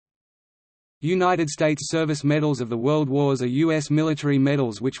United States Service Medals of the World Wars are U.S. military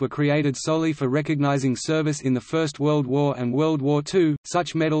medals which were created solely for recognizing service in the First World War and World War II.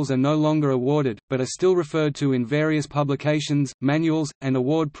 Such medals are no longer awarded, but are still referred to in various publications, manuals, and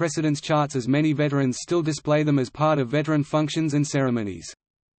award precedence charts, as many veterans still display them as part of veteran functions and ceremonies.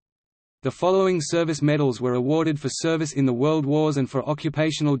 The following service medals were awarded for service in the World Wars and for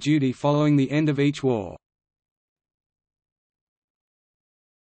occupational duty following the end of each war.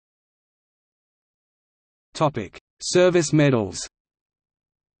 Service medals.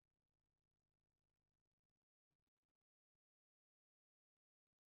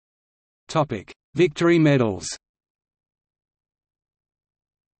 Victory medals.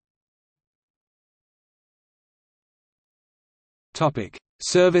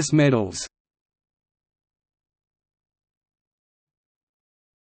 Service medals.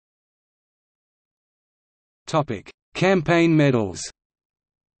 Campaign medals.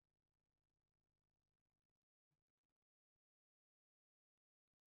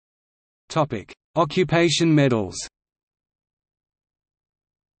 Occupation medals.